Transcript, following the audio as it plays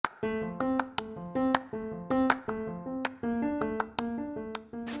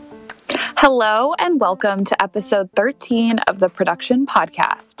Hello and welcome to episode 13 of the Production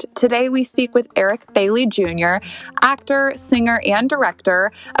Podcast. Today we speak with Eric Bailey Jr., actor, singer, and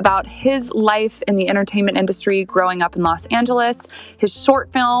director, about his life in the entertainment industry growing up in Los Angeles, his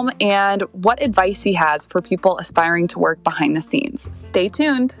short film, and what advice he has for people aspiring to work behind the scenes. Stay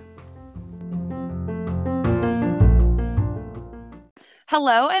tuned.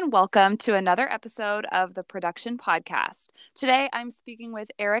 Hello and welcome to another episode of the Production Podcast. Today I'm speaking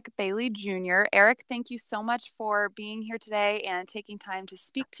with Eric Bailey Jr. Eric, thank you so much for being here today and taking time to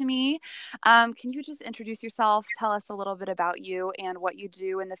speak to me. Can you just introduce yourself, tell us a little bit about you and what you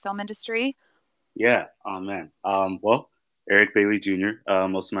do in the film industry? Yeah, oh man. Well, Eric Bailey Jr.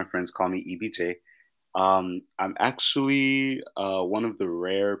 Most of my friends call me EBJ. I'm actually one of the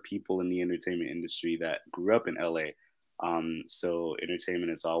rare people in the entertainment industry that grew up in LA. So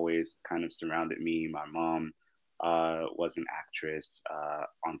entertainment has always kind of surrounded me. My mom was an actress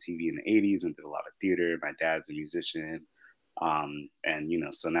on TV in the 80s and did a lot of theater. My dad's a musician.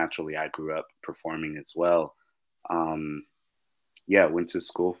 So naturally I grew up performing as well. Um, yeah, went to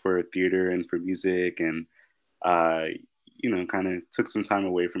school for theater and for music and uh, kind of took some time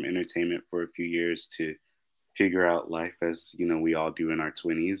away from entertainment for a few years to figure out life as, we all do in our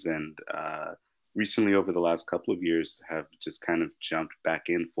 20s. And recently, over the last couple of years, have just kind of jumped back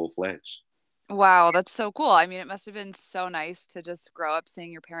in full fledged. Wow, that's so cool. I mean, it must have been so nice to just grow up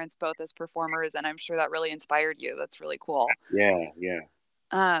seeing your parents both as performers, and I'm sure that really inspired you. That's really cool. Yeah,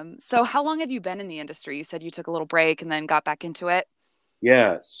 yeah. So how long have you been in the industry? You said you took a little break and then got back into it.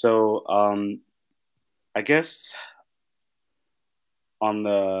 Yeah. So I guess on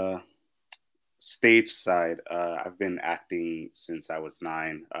the stage side, I've been acting since I was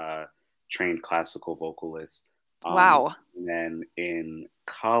 9, trained classical vocalist. Wow. And then in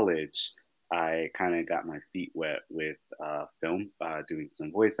college, I kind of got my feet wet with film, doing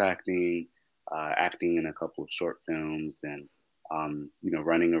some voice acting, acting in a couple of short films, and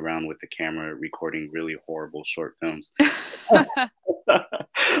running around with the camera, recording really horrible short films.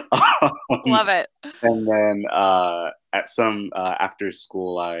 Love it. And then at some after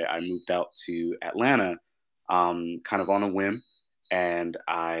school, I moved out to Atlanta, kind of on a whim, and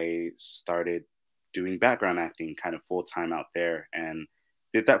I started doing background acting kind of full time out there, and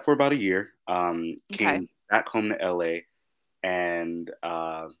did that for about a year. Okay. Came back home to LA, and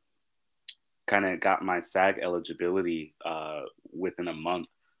kind of got my SAG eligibility within a month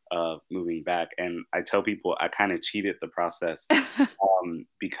of moving back. And I tell people I kind of cheated the process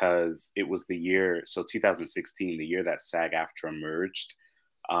because it was the year, so 2016, the year that SAG-AFTRA merged,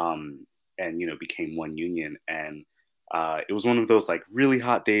 and became one union. And it was one of those like really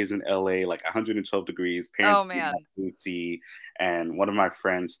hot days in LA, like 112 degrees. Oh Parents did not man. AC, and one of my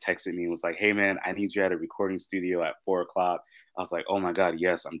friends texted me and was like, "Hey man, I need you at a recording studio at 4 o'clock." I was like, "Oh my god,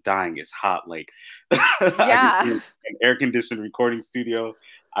 yes, I'm dying. It's hot. Like, I can Yeah. do an air conditioned recording studio.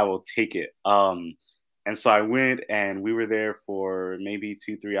 I will take it." And so I went, and we were there for maybe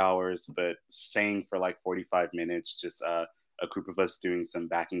 2, 3 hours, but sang for like 45 minutes. Just a group of us doing some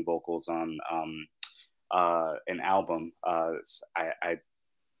backing vocals on an album. I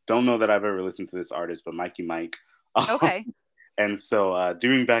don't know that I've ever listened to this artist, but Mikey Mike. Okay. And so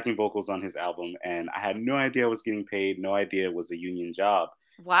doing backing vocals on his album, and I had no idea I was getting paid, no idea it was a union job.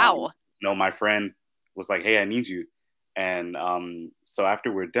 Wow. No, my friend was like, "Hey, I need you." And so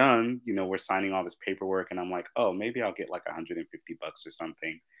after we're done, we're signing all this paperwork, and I'm like, "Oh, maybe I'll get like $150 or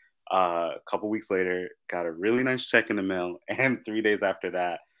something." A couple weeks later, got a really nice check in the mail, and 3 days after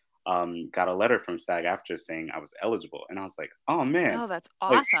that, got a letter from SAG-AFTRA saying I was eligible, and I was like, "Oh man, Oh, that's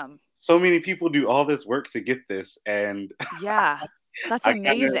like awesome. so many people do all this work to get this, and Yeah. That's I kind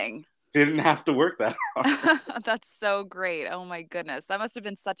of amazing. didn't have to work that hard." That's so great. Oh my goodness. That must have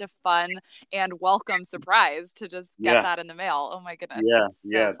been such a fun and welcome surprise to just get Yeah, that in the mail. Oh my goodness. yeah, That's so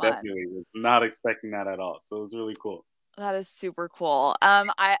yeah, fun. definitely. Was not expecting that at all. So it was really cool. That is super cool.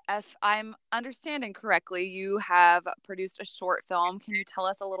 If I'm understanding correctly, you have produced a short film. Can you tell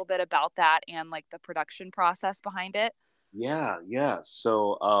us a little bit about that and like the production process behind it? Yeah, yeah.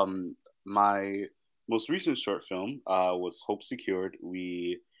 So my most recent short film was Hope Secured.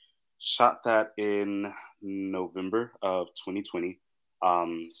 We shot that in November of 2020.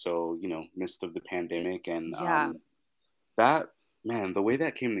 So midst of the pandemic, and Yeah. that man, the way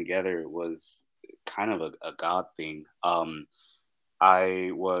that came together was kind of a God thing. I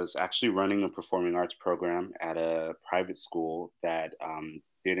was actually running a performing arts program at a private school that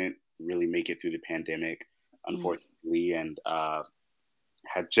didn't really make it through the pandemic, Mm. unfortunately, and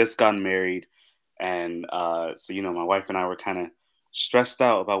had just gotten married. And so, my wife and I were kind of stressed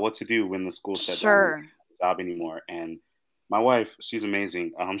out about what to do when the school shut down and I Sure. don't have a job anymore. And my wife, she's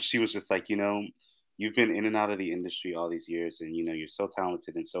amazing. She was just like, you've been in and out of the industry all these years, and you're so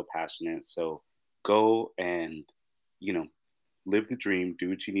talented and so passionate. So go and you know live the dream, do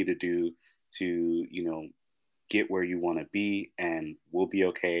what you need to do to get where you want to be, and we'll be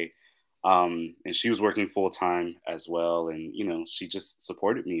okay. And she was working full time as well, and she just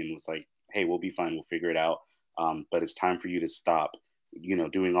supported me and was like, "Hey, we'll be fine. We'll figure it out. But it's time for you to stop,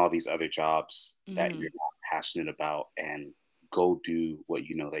 doing all these other jobs that Mm. you're not passionate about, and go do what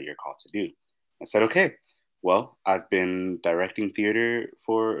you know that you're called to do." I said, "Okay." Well, I've been directing theater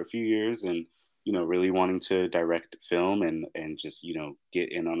for a few years, and really wanting to direct film and just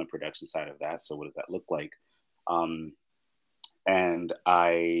get in on the production side of that. So, what does that look like? Um, and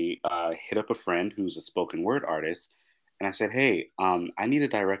I hit up a friend who's a spoken word artist, and I said, "Hey, I need a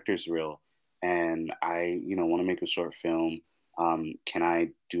director's reel, and I, want to make a short film. Can I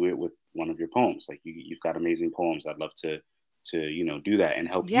do it with one of your poems? Like you've got amazing poems. I'd love to do that and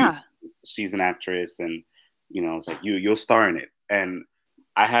help you." Yeah. She's an actress, and it's like you'll star in it. And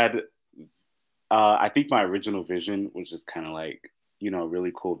I had, I think my original vision was just kind of like a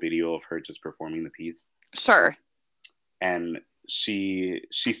really cool video of her just performing the piece. Sure. And she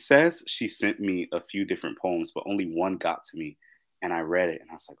says she sent me a few different poems, but only one got to me, and I read it and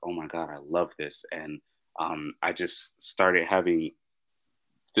I was like, "Oh my god, I love this." And I just started having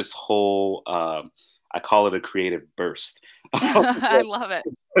this whole I call it a creative burst. I love it.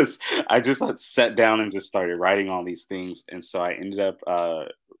 I just sat down and just started writing all these things, and so I ended up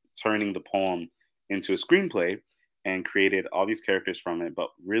turning the poem into a screenplay and created all these characters from it, but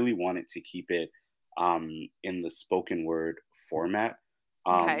really wanted to keep it in the spoken word format.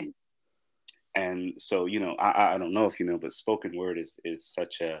 Okay. Um, and so I don't know if you know, but spoken word is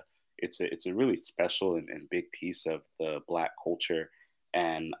such a it's a really special and big piece of the Black culture.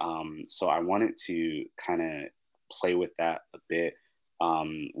 And so I wanted to kind of play with that a bit,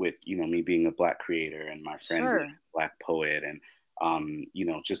 with me being a Black creator and my friend being Sure. a Black poet, and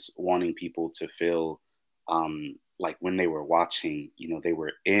just wanting people to feel like when they were watching, they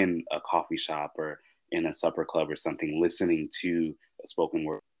were in a coffee shop or in a supper club or something, listening to a spoken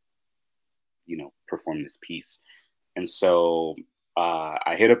word perform this piece. And so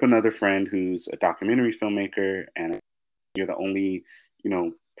I hit up another friend who's a documentary filmmaker, and you're the only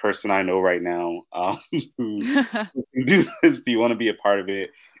person I know right now who can do this. Do you want to be a part of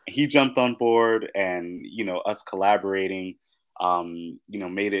it? And he jumped on board, and us collaborating,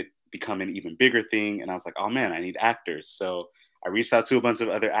 made it become an even bigger thing. And I was like, "Oh man, I need actors." So I reached out to a bunch of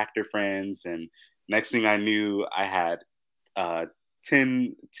other actor friends, and next thing I knew, I had uh,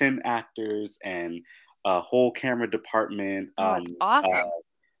 10 actors and a whole camera department. Oh, that's awesome.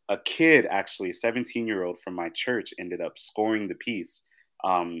 A kid, actually, a 17-year-old from my church, ended up scoring the piece.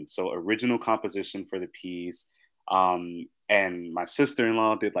 So original composition for the piece. And my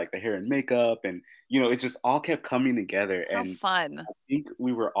sister-in-law did like the hair and makeup, and it just all kept coming together. How And fun. I think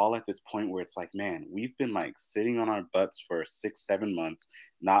we were all at this point where it's like, man, we've been like sitting on our butts for 6, 7 months,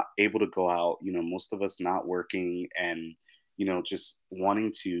 not able to go out, most of us not working, and just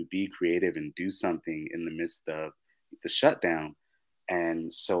wanting to be creative and do something in the midst of the shutdown.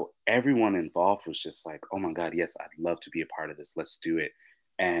 And so everyone involved was just like, "Oh my God, yes, I'd love to be a part of this. Let's do it."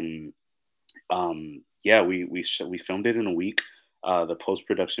 And yeah, we filmed it in a week. The post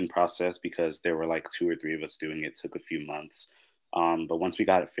production process, because there were like 2 or 3 of us doing it, took a few months. But once we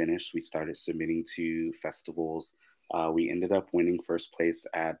got it finished, we started submitting to festivals. We ended up winning first place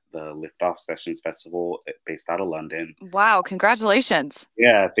at the Liftoff Sessions Festival, based out of London. Wow, congratulations.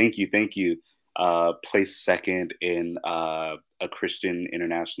 Yeah, thank you, thank you. Placed second in a Christian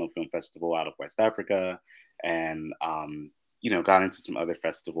International Film Festival out of West Africa, and got into some other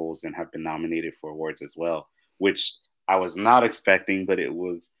festivals and have been nominated for awards as well, which I was not expecting, but it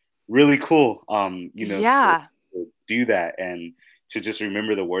was really cool. Yeah, To do that and to just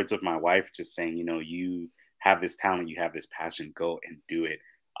remember the words of my wife, just saying, you have this talent, you have this passion, go and do it.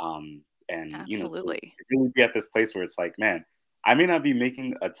 And absolutely. to really be at this place where it's like, man, I may not be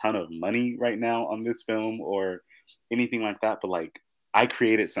making a ton of money right now on this film or anything like that, but like I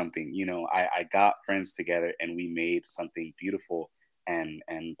created something, I got friends together and we made something beautiful and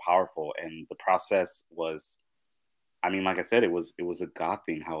powerful. And the process was, I mean, like I said, it was a God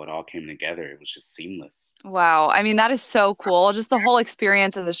thing how it all came together. It was just seamless. Wow. I mean, that is so cool. Just the whole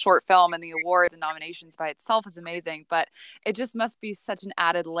experience of the short film and the awards and nominations by itself is amazing, but it just must be such an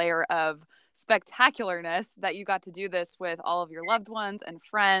added layer of spectacularness that you got to do this with all of your loved ones and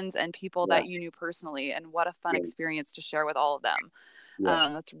friends and people Yeah, that you knew personally. And what a fun yeah, experience to share with all of them. yeah.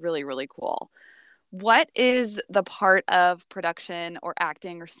 That's really, really cool. What is the part of production or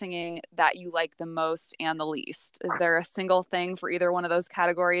acting or singing that you like the most and the least? Is there a single thing for either one of those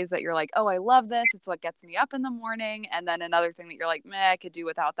categories that you're like, oh, I love this, it's what gets me up in the morning, and then another thing that you're like, meh, I could do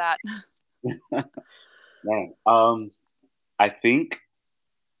without that? Man, I think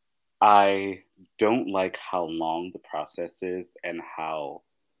I don't like how long the process is and how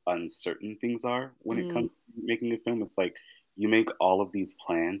uncertain things are when it Mm, comes to making a film. It's like you make all of these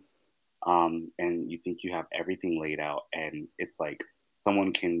plans, and you think you have everything laid out, and it's like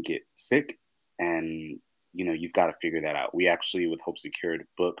someone can get sick, and you've got to figure that out. We actually, with Hope Secured,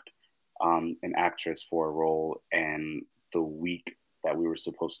 booked an actress for a role, and the week that we were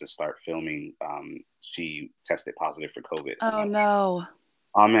supposed to start filming, she tested positive for COVID, and oh I was, no.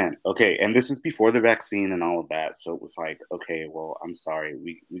 oh man, okay. And this is before the vaccine and all of that. So it was like, okay, well, I'm sorry.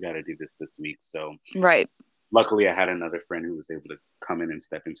 We got to do this week. So Right. luckily I had another friend who was able to come in and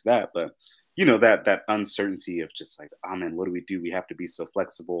step into that. But that uncertainty of just like, oh man, what do we do? We have to be so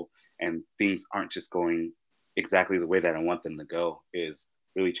flexible, and things aren't just going exactly the way that I want them to go is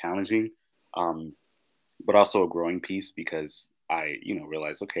really challenging. Um, but also a growing piece because I,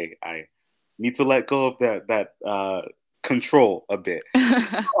 realize, okay, I need to let go of that control a bit.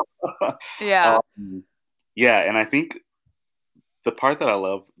 Yeah. um, yeah, and I think the part that I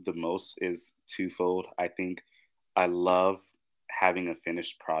love the most is twofold. I think I love having a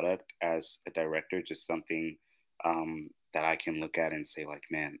finished product as a director, just something that I can look at and say, like,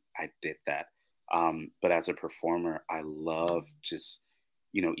 man, I did that. But as a performer, I love just,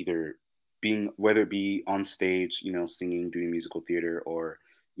 either being, whether it be on stage, singing, doing musical theater, or,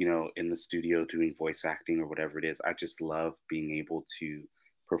 in the studio doing voice acting or whatever it is. I just love being able to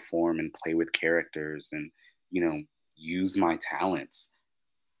perform and play with characters and, you know, use my talents.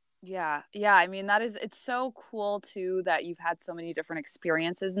 Yeah. Yeah. I mean, it's so cool too that you've had so many different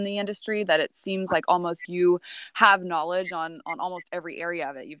experiences in the industry that it seems like almost you have knowledge on almost every area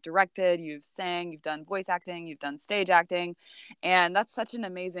of it. You've directed, you've sang, you've done voice acting, you've done stage acting. And that's such an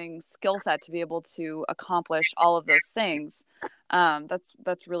amazing skill set to be able to accomplish all of those things.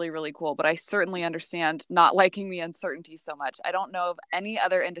 That's really, really cool. But I certainly understand not liking the uncertainty so much. I don't know of any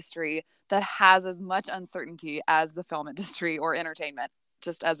other industry that has as much uncertainty as the film industry or entertainment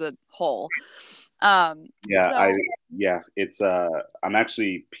just as a whole. Um, Yeah, so it's I'm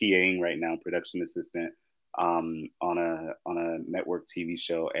actually PAing right now, production assistant, on a network TV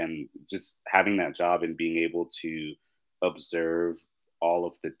show, and just having that job and being able to observe all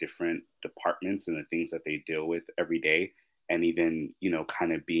of the different departments and the things that they deal with every day, and even,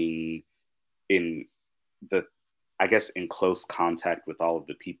 kind of being in the I guess in close contact with all of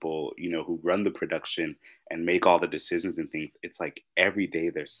the people, who run the production and make all the decisions and things. It's like every day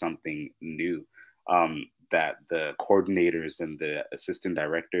there's something new, that the coordinators and the assistant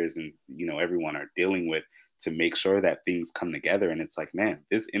directors and, everyone are dealing with to make sure that things come together. And it's like, man,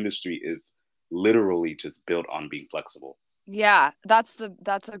 this industry is literally just built on being flexible. yeah, that's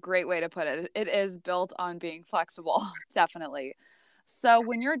a great way to put it. It is built on being flexible, definitely. So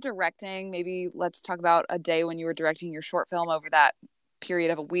when you're directing, maybe let's talk about a day when you were directing your short film over that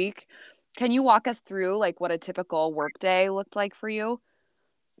period of a week. Can you walk us through like what a typical work day looked like for you?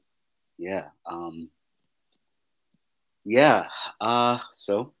 Yeah. Yeah.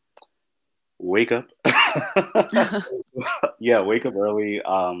 So wake up. Yeah, wake up early,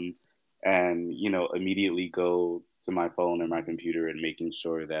 and immediately go to my phone or my computer and making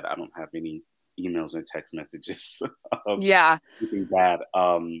sure that I don't have any emails or text messages of Yeah. anything bad.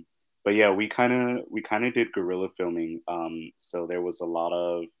 But yeah, we kind of did guerrilla filming. So there was a lot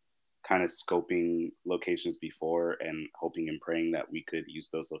of kind of scoping locations before and hoping and praying that we could use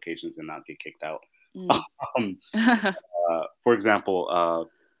those locations and not get kicked out. Mm. um, for example,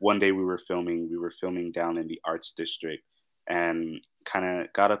 one day we were filming down in the arts district, and kind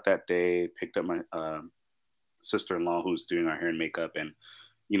of got up that day, picked up my sister-in-law who's doing our hair and makeup, and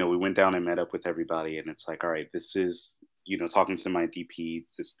we went down and met up with everybody, and it's like, all right, this is, talking to my DP,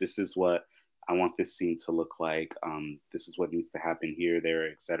 this is what I want this scene to look like. This is what needs to happen here, there,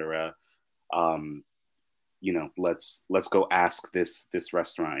 etc. Um, let's go ask this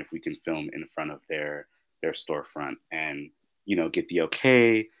restaurant if we can film in front of their storefront, and get the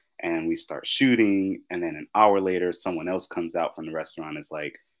okay, and we start shooting, and then an hour later someone else comes out from the restaurant, is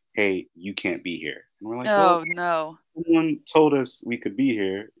like, hey, you can't be here, and we're like, well, Oh no. someone told us we could be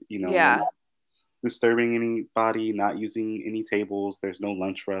here. We're Yeah. not disturbing anybody, not using any tables, there's no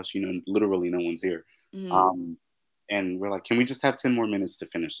lunch rush, literally no one's here. Mhm. um and we're like, can we just have 10 more minutes to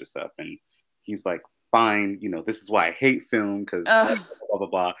finish this up? And he's like, fine, this is why I hate film, because Ugh. blah, blah,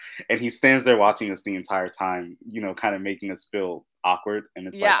 blah. And he stands there watching us the entire time, kind of making us feel awkward, and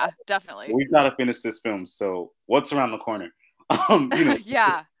it's like, Yeah, oh, definitely. we've got to finish this film. So what's around the corner?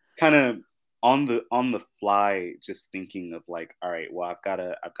 Yeah. Kind of on the fly, just thinking of like, all right, well, I've got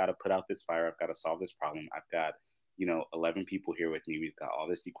to put out this fire. I've got to solve this problem. I've got 11 people here with me. We've got all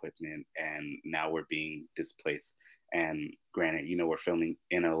this equipment, and now we're being displaced. And granted, we're filming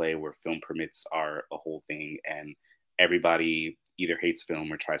in LA, where film permits are a whole thing, and everybody either hates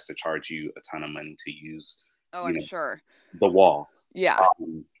film or tries to charge you a ton of money to use, Oh, you I'm know, sure. the wall. Yeah.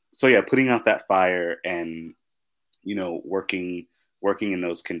 So yeah, putting out that fire and working in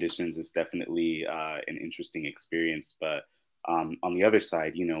those conditions is definitely an interesting experience. But on the other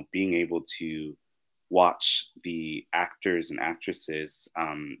side, being able to watch the actors and actresses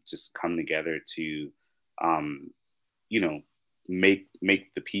just come together to um, you know make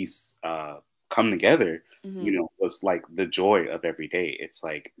the piece come together, Hmm. was like the joy of every day. It's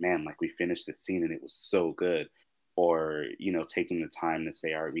like, man, like we finished this scene and it was so good. Or taking the time to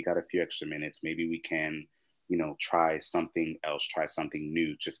say, all right, we got a few extra minutes, maybe we can try something else, try something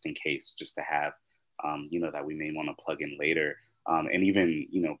new, just in case, just to have that we may want to plug in later. And even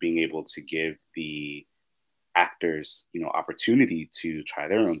being able to give the actors opportunity to try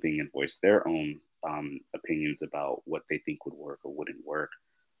their own thing and voice their own opinions about what they think would work or wouldn't work,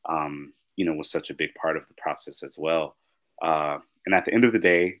 was such a big part of the process as well. And at the end of the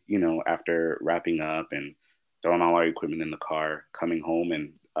day, after wrapping up and throwing all our equipment in the car, coming home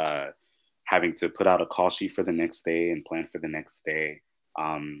and having to put out a call sheet for the next day and plan for the next day,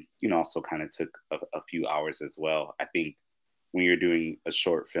 also kind of took a few hours as well. I think when you're doing a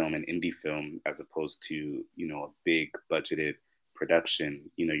short film, an indie film, as opposed to, a big budgeted production,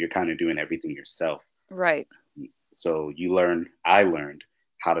 you're kind of doing everything yourself. Right. So I learned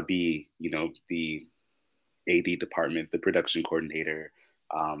how to be, the AD department, the production coordinator,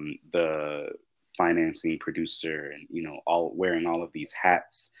 the financing producer, and, all wearing all of these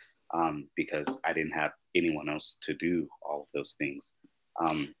hats, because I didn't have anyone else to do all of those things.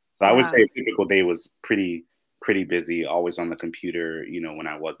 So I would Yeah. say a typical day was pretty busy, always on the computer, when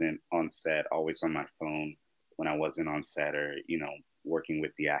I wasn't on set, always on my phone when I wasn't on set, or, working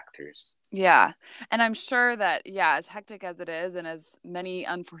with the actors. Yeah. And I'm sure that, yeah, as hectic as it is and as many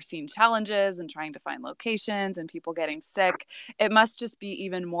unforeseen challenges and trying to find locations and people getting sick, it must just be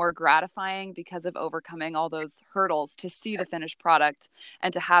even more gratifying because of overcoming all those hurdles to see the finished product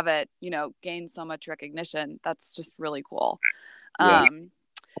and to have it, gain so much recognition. That's just really cool. Yeah.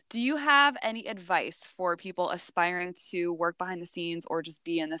 Do you have any advice for people aspiring to work behind the scenes or just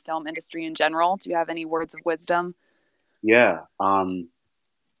be in the film industry in general? Do you have any words of wisdom? Yeah.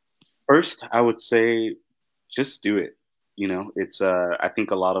 First, I would say just do it. It's I think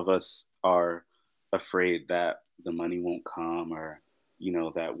a lot of us are afraid that the money won't come, or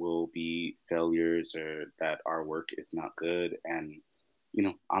that we'll be failures, or that our work is not good. And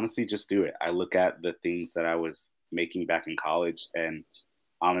honestly, just do it. I look at the things that I was making back in college, and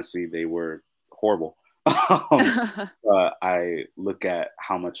honestly, they were horrible. But I look at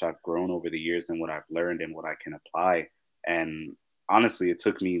how much I've grown over the years and what I've learned and what I can apply. And honestly, it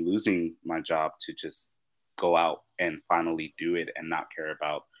took me losing my job to just go out and finally do it and not care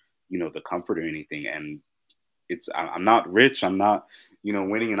about, the comfort or anything. And I'm not rich. I'm not,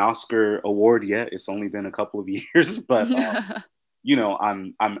 winning an Oscar award yet. It's only been a couple of years, but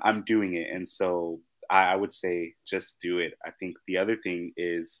I'm doing it. And so I would say just do it. I think the other thing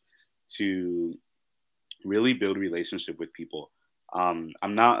is to really build a relationship with people. I'm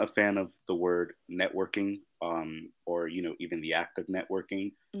not a fan of the word networking, or even the act of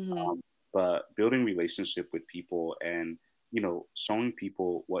networking, Hmm. but building relationship with people and showing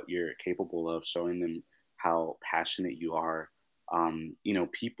people what you're capable of, showing them how passionate you are.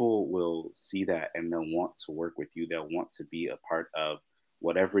 People will see that and they'll want to work with you. They'll want to be a part of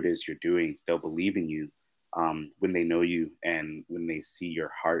whatever it is you're doing. They'll believe in you when they know you and when they see your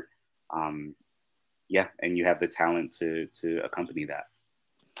heart. Um, yeah, and you have the talent to accompany that.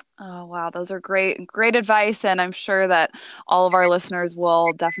 Oh, wow. Those are great advice. And I'm sure that all of our listeners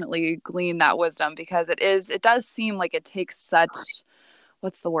will definitely glean that wisdom because it does seem like it takes such,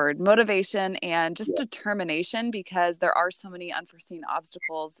 what's the word, motivation and just Yeah, determination because there are so many unforeseen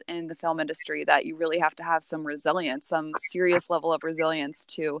obstacles in the film industry that you really have to have some resilience, some serious level of resilience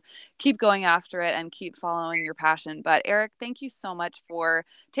to keep going after it and keep following your passion. But Eric, thank you so much for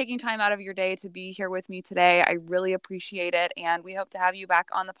taking time out of your day to be here with me today. I really appreciate it. And we hope to have you back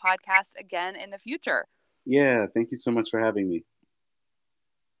on the podcast again in the future. yeah. Thank you so much for having me.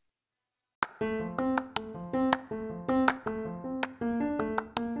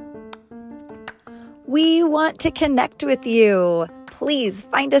 We want to connect with you. Please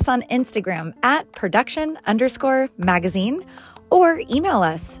find us on Instagram at production_magazine or email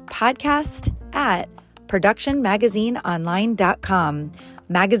us podcast@productionmagazineonline.com.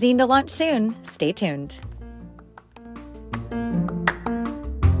 Magazine to launch soon. Stay tuned.